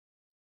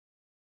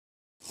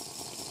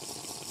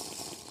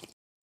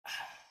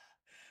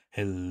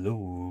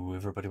Hello,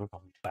 everybody.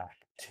 Welcome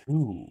back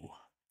to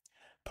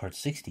part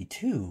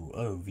 62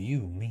 of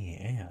You, Me,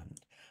 and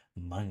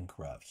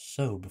Minecraft.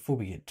 So, before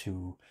we get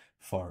too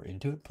far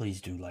into it, please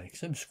do like,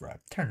 subscribe,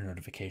 turn your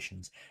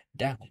notifications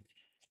down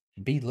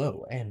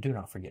below, and do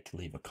not forget to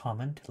leave a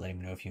comment letting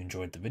me know if you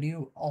enjoyed the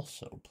video.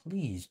 Also,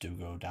 please do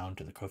go down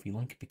to the Ko-fi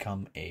link,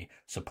 become a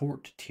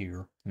support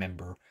tier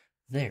member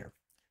there.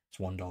 It's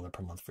 $1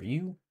 per month for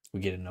you. We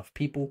get enough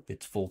people,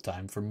 it's full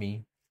time for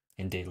me,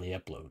 and daily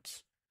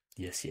uploads.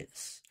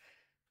 Yes.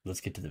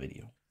 Let's get to the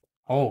video.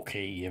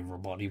 Okay,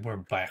 everybody, we're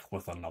back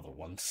with another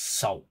one.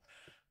 So,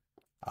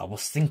 I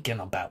was thinking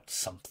about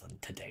something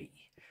today.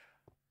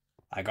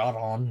 I got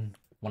on,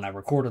 when I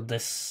recorded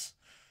this,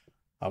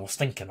 I was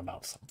thinking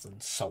about something.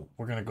 So,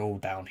 we're gonna go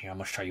down here. I'm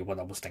gonna show you what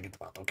I was thinking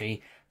about,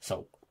 okay?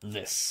 So,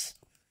 this.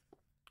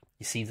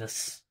 You see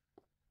this?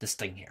 This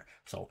thing here.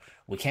 So,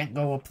 we can't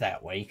go up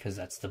that way, because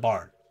that's the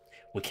barn.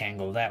 We can't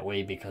go that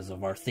way because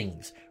of our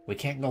things. We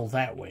can't go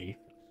that way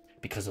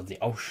because of the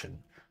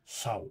ocean.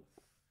 So,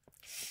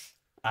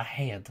 I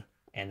had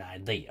an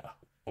idea,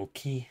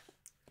 okay?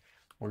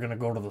 We're gonna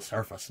go to the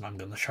surface and I'm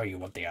gonna show you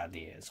what the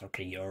idea is,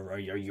 okay? Are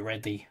you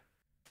ready?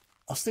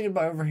 I was thinking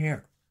about over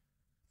here.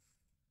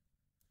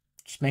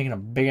 Just making a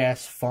big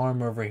ass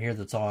farm over here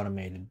that's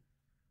automated.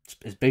 It's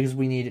as big as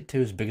we need it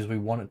to, as big as we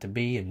want it to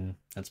be, and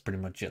that's pretty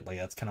much it. Like,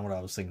 that's kind of what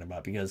I was thinking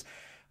about, because it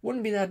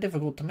wouldn't be that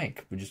difficult to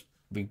make.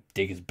 We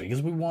dig as big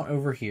as we want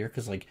over here,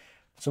 because, like,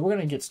 so we're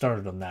going to get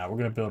started on that. We're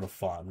going to build a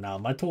farm. Now,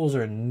 my tools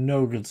are in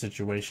no good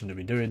situation to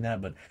be doing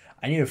that, but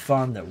I need a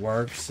farm that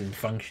works and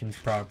functions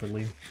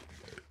properly.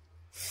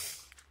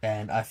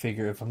 And I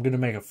figure if I'm going to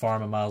make a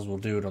farm, I might as well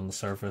do it on the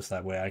surface.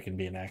 That way I can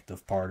be an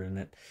active part in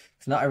it.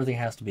 So not everything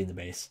has to be in the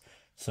base.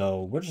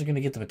 So we're just going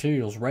to get the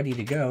materials ready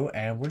to go,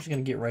 and we're just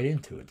going to get right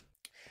into it.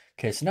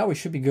 Okay, so now we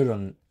should be good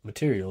on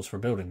materials for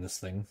building this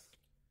thing.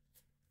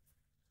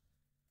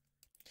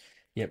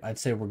 Yep, I'd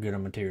say we're good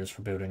on materials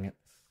for building it.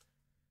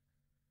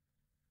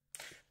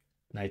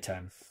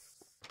 Nighttime.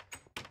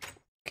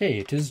 Okay,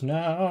 it is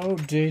now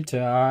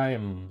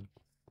daytime.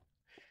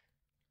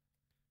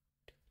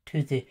 To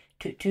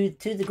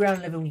the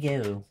ground level we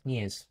go.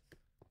 Yes.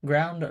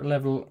 Ground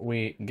level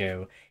we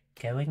go.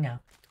 Going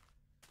up.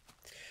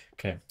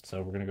 Okay,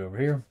 so we're gonna go over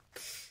here.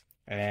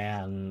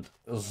 And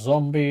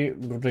zombie,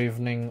 good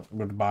evening,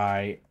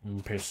 goodbye,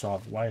 piss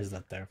off. Why is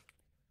that there?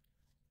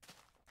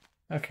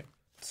 Okay,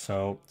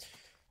 so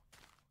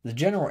the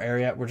general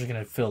area, we're just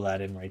gonna fill that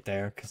in right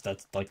there, because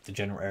that's like the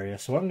general area.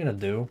 So what I'm gonna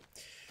do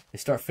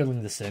is start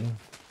filling this in.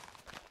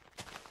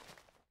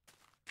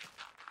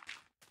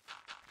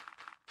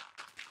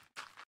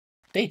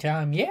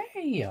 Daytime,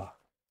 yay!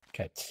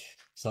 Okay,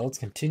 so let's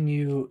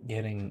continue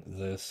getting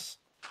this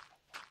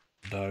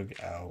dug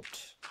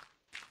out.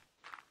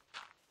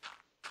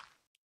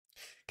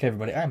 Okay,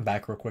 everybody, I'm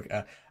back real quick.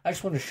 I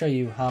just want to show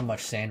you how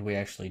much sand we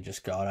actually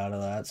just got out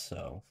of that.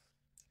 So,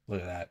 look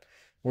at that.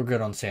 We're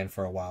good on sand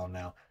for a while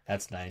now.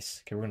 That's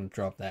nice. Okay, we're going to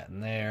drop that in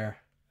there.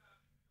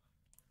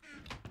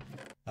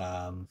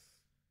 The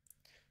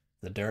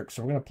dirt.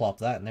 So, we're going to plop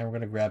that in there. We're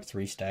going to grab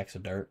 3 stacks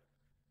of dirt.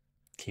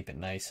 Keep it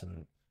nice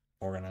and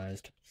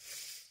organized.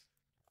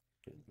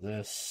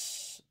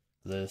 This,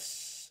 and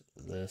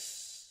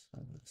this.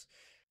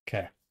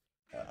 Okay.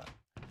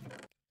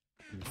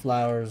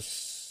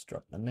 Flowers,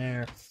 drop them in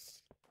there.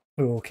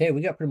 Okay,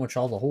 we got pretty much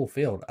all the whole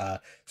field.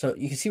 So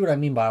you can see what I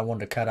mean by I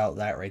wanted to cut out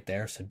that right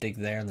there. So dig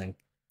there and then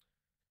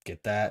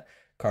get that.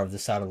 Carve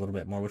this out a little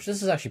bit more, which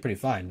this is actually pretty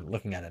fine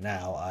looking at it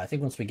now. I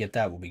think once we get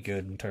that, we'll be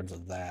good in terms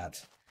of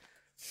that.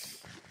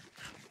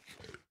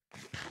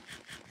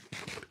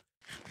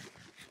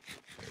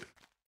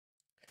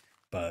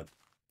 But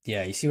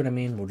yeah, you see what I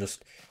mean? We'll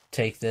just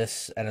take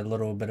this at a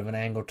little bit of an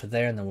angle to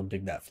there, and then we'll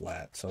dig that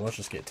flat. So let's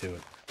just get to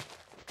it.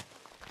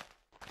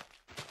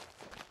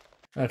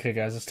 Okay,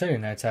 guys, it's turning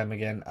nighttime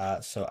again.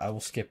 So I will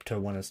skip to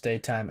when it's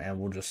daytime,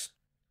 and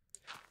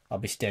I'll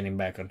be standing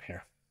back on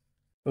here.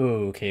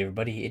 Okay,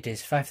 everybody, it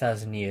is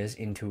 5,000 years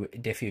into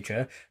the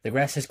future. The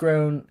grass has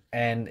grown,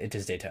 and it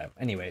is daytime.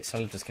 Anyway, so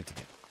let's just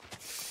continue.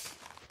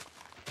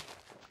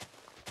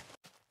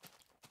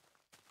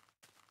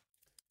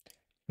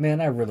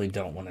 Man, I really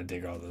don't want to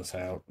dig all this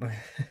out.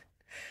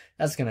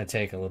 That's gonna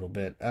take a little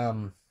bit.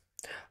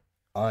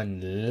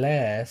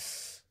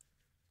 Unless...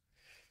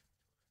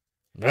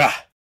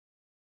 Ah!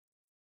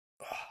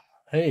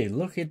 Hey,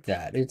 look at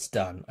that. It's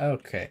done.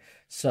 Okay,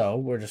 so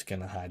we're just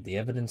going to hide the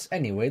evidence.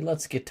 Anyway,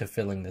 let's get to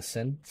filling this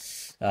in.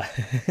 Hope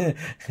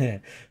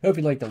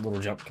you like that little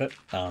jump cut.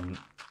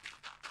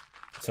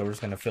 So we're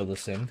just going to fill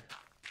this in.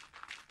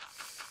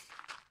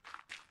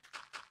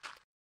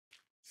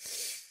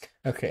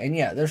 Okay, and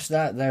yeah, there's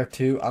that there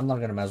too. I'm not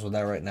going to mess with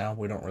that right now.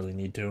 We don't really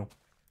need to.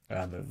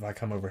 But if I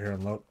come over here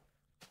and look,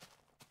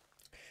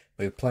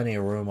 we have plenty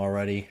of room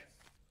already.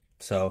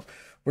 So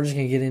we're just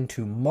going to get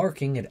into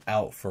marking it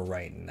out for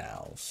right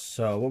now.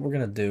 So what we're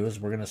going to do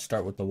is we're going to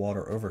start with the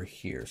water over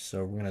here.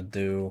 So we're going to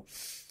do,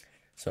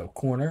 so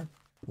corner,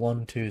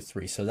 1, 2,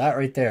 3. So that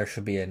right there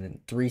should be in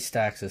 3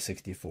 stacks of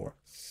 64.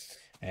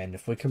 And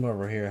if we come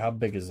over here, how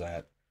big is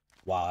that?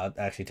 Wow,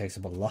 that actually takes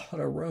up a lot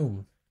of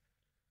room.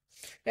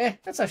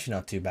 That's actually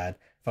not too bad,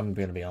 if I'm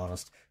going to be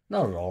honest.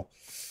 Not at all.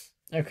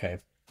 Okay.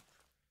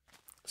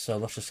 So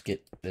let's just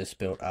get this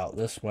built out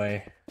this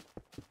way.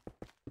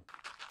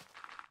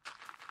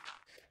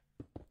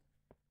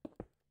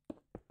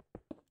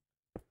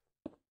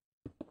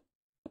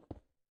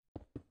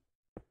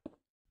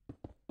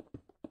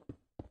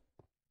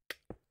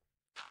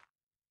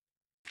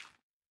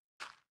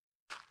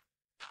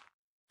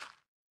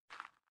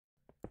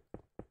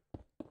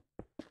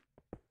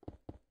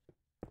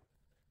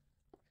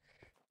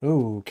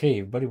 Okay,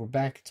 everybody, we're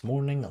back. It's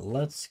morning.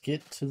 Let's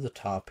get to the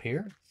top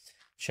here.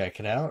 Check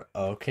it out.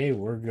 Okay,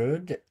 we're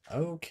good.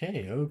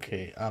 Okay.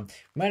 We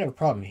might have a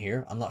problem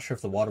here. I'm not sure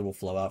if the water will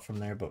flow out from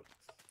there, but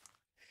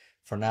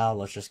for now,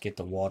 let's just get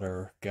the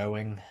water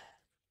going.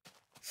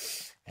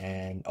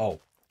 And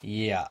oh,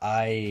 yeah,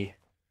 I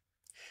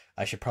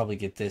should probably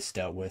get this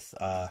dealt with.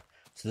 So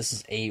this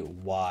is 8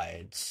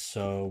 wide.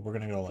 So we're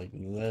gonna go like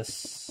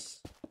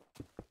this,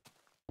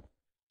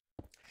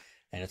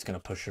 and it's gonna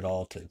push it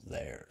all to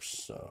there.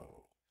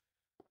 So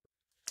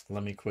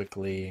let me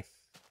quickly.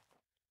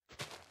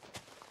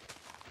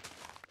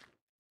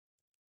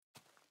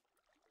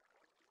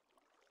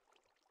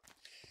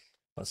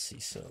 Let's see,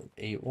 so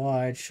 8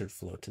 wide should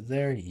flow to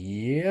there.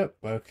 Yep,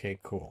 okay,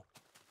 cool.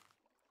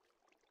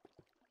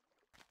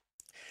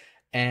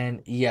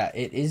 And yeah,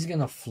 it is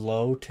gonna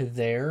flow to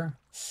there.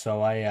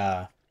 So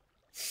I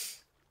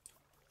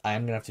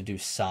am gonna have to do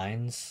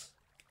signs.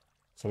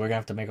 So we're gonna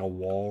have to make a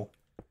wall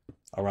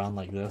around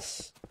like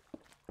this.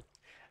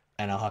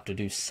 And I'll have to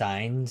do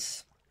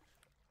signs.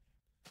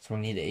 So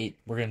we're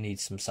gonna need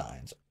some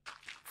signs.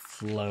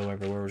 Flow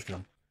everywhere, we're just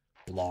gonna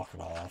block it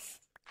off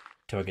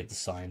till I get the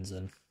signs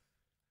in.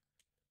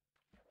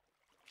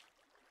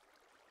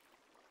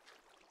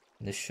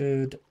 This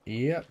should,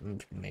 yep,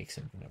 make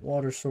some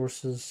water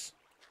sources.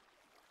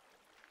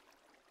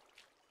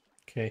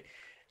 Okay,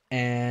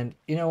 and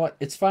you know what?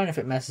 It's fine if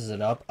it messes it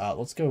up.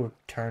 Let's go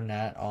turn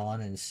that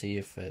on and see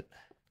if it...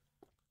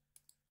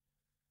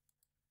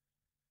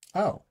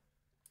 Oh.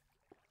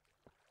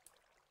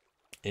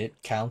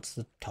 It counts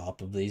the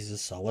top of these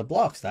as solid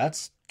blocks.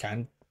 That's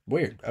kind of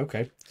weird.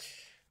 Okay.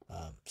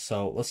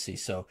 So let's see.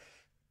 So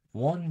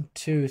 1,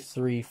 2,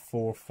 3,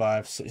 4,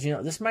 5, 6. You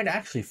know, this might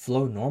actually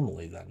flow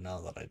normally then, now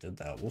that I did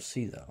that. We'll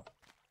see though.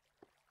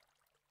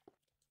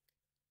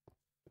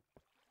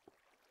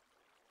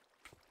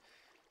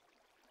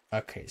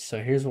 Okay,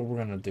 so here's what we're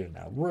gonna do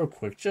now, real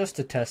quick, just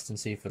to test and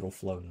see if it'll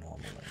flow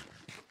normally.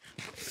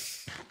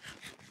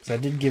 So I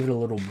did give it a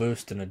little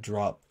boost and a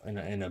drop,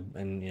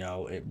 and you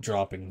know, it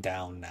dropping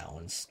down now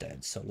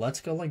instead. So let's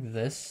go like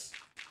this.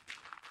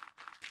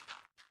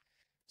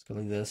 Let's go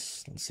like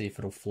this. Let's see if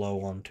it'll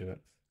flow onto it,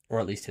 or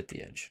at least hit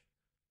the edge.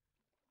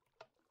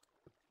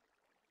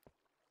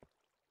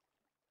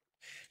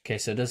 Okay,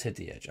 so it does hit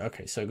the edge.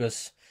 Okay, so it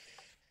goes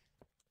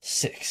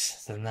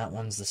 6. Then that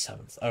one's the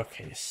 7th.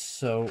 Okay,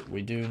 so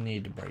we do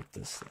need to break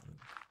this then.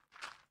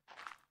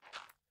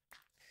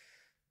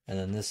 And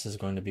then this is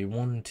going to be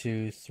 1,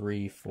 2,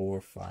 3,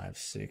 4, 5,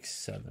 6,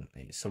 7,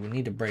 8. So we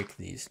need to break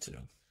these two.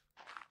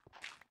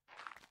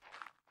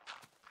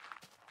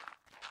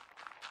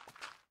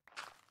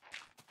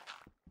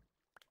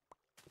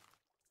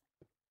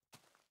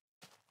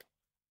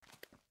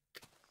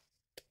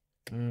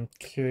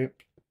 Okay,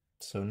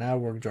 so now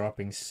we're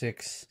dropping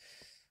 6.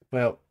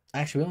 Well,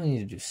 actually, we only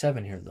need to do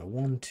 7 here, though.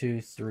 1,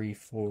 2, 3,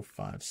 4,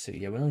 5, 6.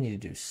 Yeah, we only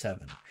need to do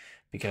 7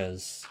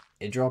 because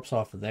it drops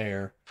off of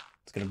there.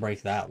 It's going to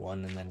break that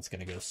one, and then it's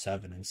going to go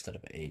 7 instead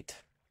of 8.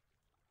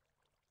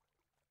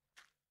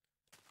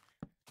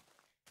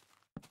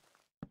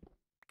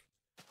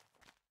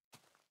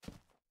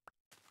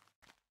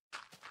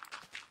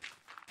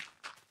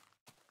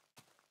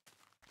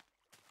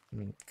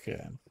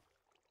 Okay.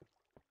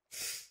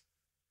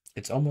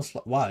 It's almost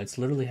like, wow, it's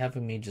literally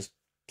having me just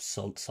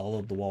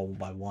solid the wall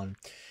by 1.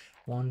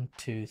 1,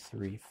 2,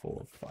 3,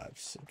 4, 5,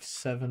 6,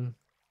 7.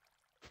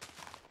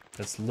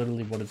 That's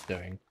literally what it's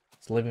doing.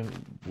 It's living,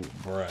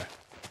 bruh.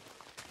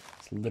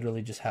 It's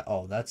literally just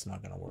oh, that's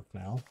not gonna work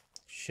now.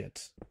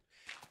 Shit.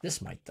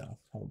 This might though.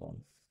 Hold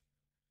on.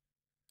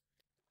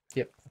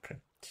 Yep. Okay.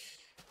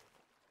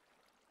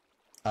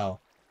 Oh.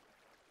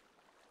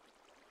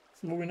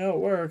 Well, we know it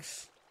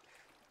works.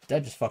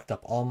 That just fucked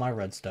up all my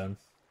redstone.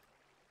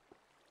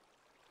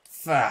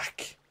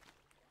 Fuck.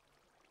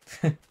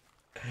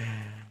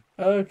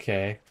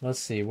 Okay, let's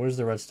see. Where's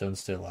the redstone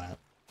still at?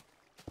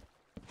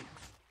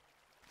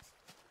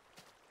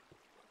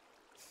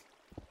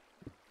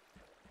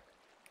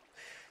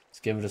 Let's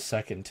give it a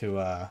second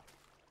to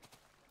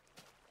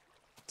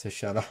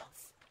shut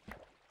off.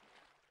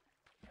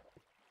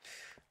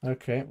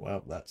 Okay,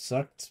 well, that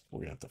sucked. We're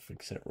gonna have to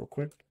fix it real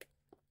quick.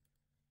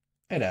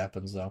 It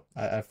happens though.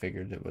 I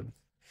figured it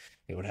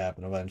would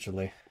happen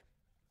eventually.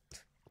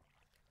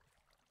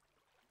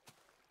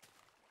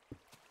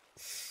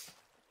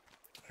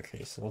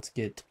 Okay, so let's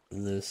get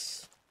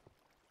this.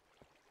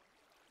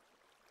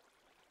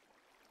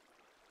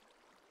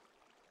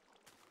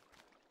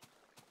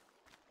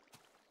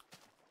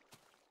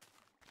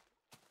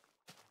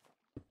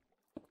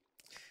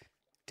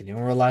 Didn't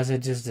even realize I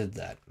just did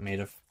that. Made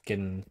a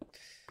fucking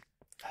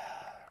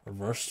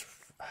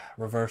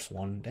reverse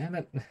one. Damn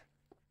it.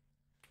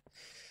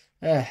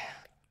 Eh,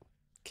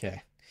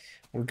 okay.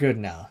 We're good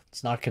now.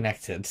 It's not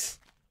connected.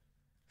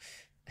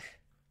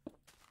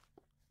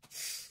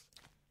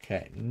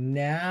 Okay,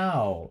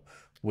 now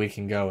we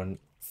can go and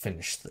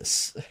finish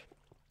this.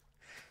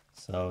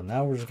 So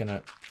now we're just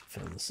gonna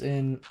fill this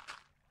in.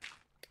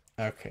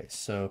 Okay,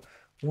 so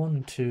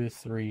 1, 2,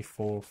 3,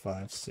 4,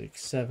 5, 6,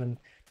 7.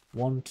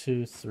 1,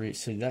 2, 3.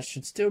 So that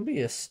should still be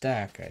a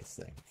stack, I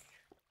think.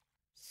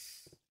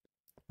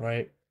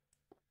 Right?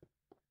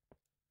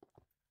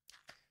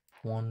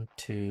 1,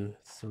 2,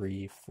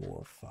 3,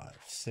 4, 5,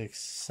 6,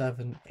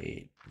 7,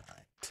 8, 9,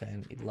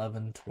 10,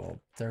 11, 12,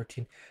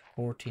 13,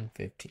 14,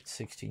 15,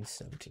 16,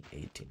 17,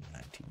 18,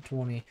 19,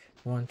 20,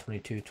 21,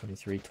 22,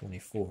 23,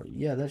 24.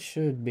 Yeah, that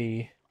should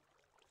be.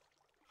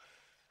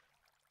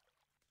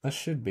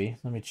 Let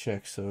me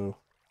check. So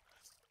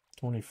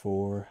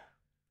 24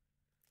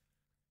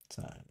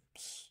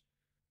 times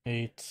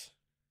 8,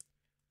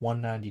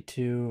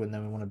 192, and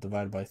then we want to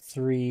divide by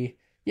 3.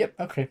 Yep,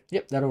 okay.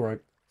 Yep, that'll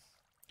work.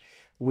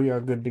 We are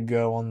good to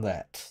go on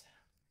that.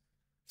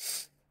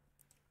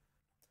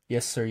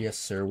 Yes, sir. Yes,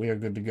 sir. We are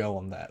good to go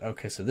on that.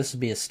 Okay, so this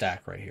would be a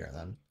stack right here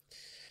then.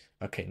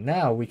 Okay,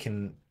 now we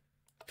can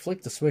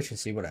flick the switch and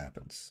see what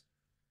happens.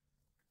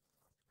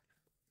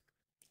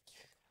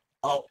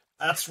 Oh,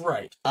 that's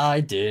right.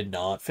 I did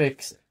not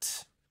fix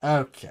it.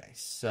 Okay,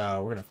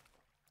 so we're gonna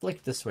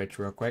flick the switch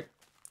real quick.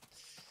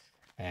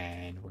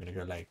 And we're gonna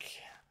go like...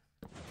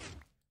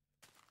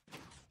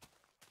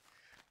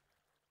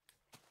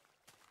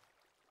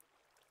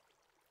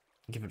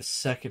 Give it a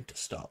second to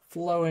stop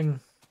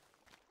flowing.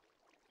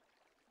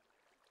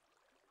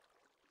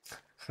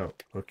 Oh,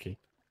 okay.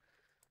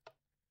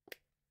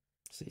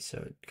 See, so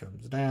it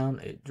comes down,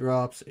 it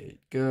drops, it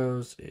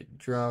goes, it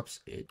drops,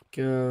 it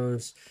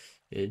goes,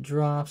 it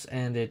drops,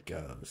 and it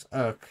goes.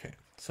 Okay,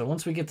 so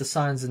once we get the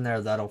signs in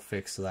there, that'll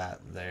fix that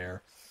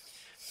there.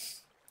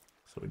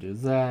 So we do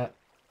that.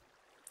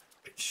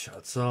 It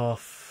shuts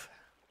off.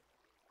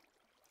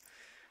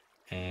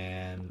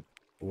 And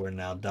we're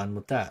now done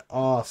with that.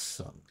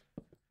 Awesome.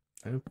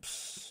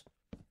 Oops.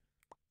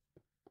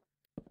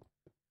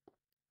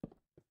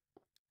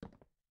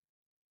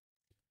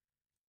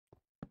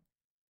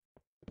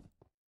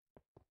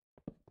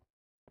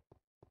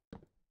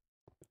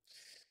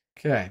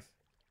 Okay.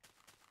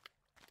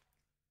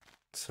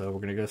 So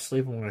we're gonna go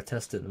sleep and we're gonna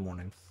test it in the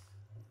morning.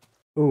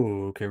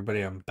 Ooh, okay,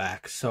 everybody, I'm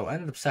back. So I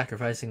ended up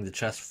sacrificing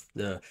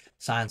the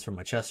signs from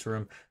my chest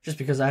room, just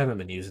because I haven't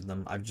been using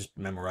them. I've just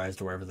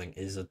memorized where everything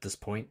is at this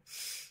point.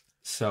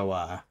 So,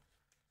 I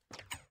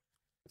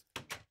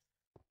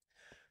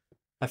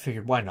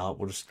figured why not?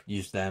 We'll just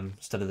use them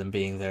instead of them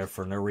being there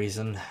for no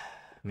reason. I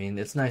mean,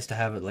 it's nice to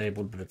have it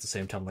labeled, but at the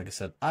same time, like I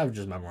said, I've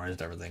just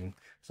memorized everything,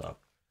 so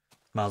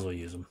might as well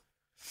use them.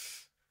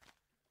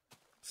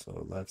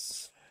 So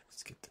let's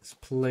get this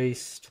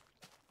placed.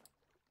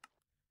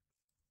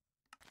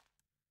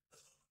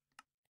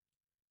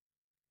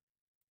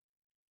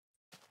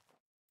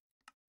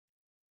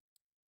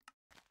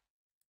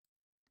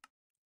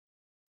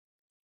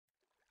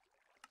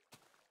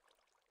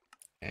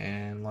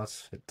 And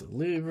let's hit the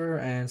lever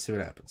and see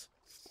what happens.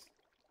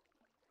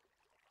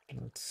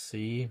 Let's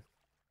see.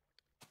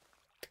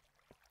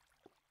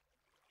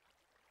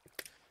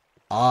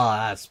 Oh,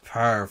 that's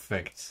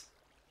perfect.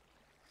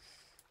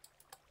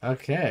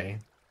 Okay.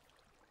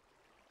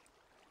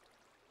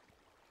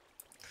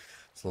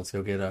 So let's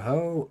go get a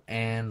hoe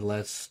and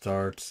let's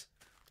start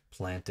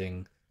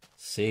planting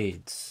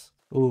seeds.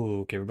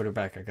 Ooh, okay, everybody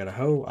back. I got a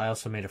hoe. I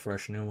also made a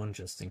fresh new one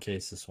just in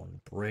case this one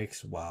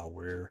breaks while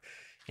we're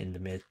in the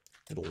middle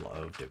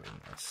of doing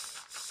this.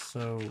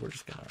 So we're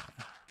just gonna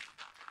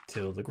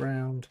till the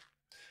ground.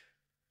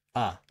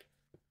 Ah.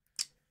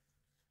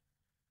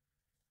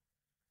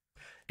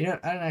 You know,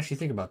 I didn't actually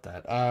think about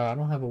that. I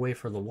don't have a way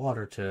for the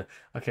water to...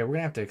 Okay, we're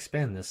gonna have to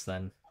expand this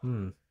then.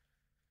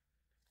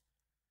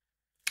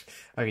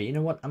 Okay, you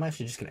know what? I'm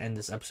actually just gonna end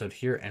this episode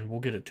here and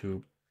we'll get it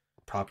to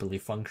properly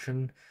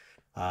function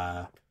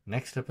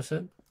next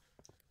episode.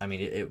 I mean,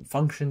 it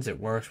functions,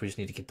 it works, we just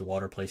need to get the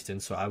water placed in,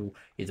 so I will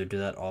either do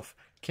that off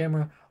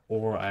camera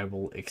or I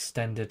will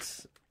extend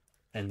it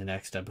in the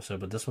next episode,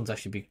 but this one's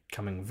actually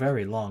becoming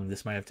very long.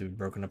 This might have to be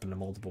broken up into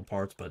multiple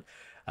parts, but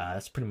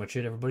that's pretty much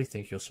it, everybody.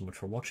 Thank you all so much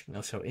for watching.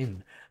 Also,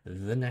 in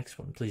the next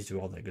one, please do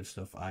all that good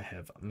stuff I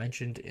have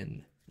mentioned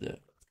in the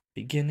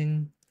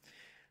beginning.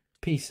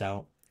 Peace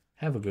out.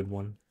 Have a good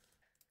one.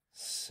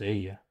 See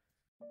ya.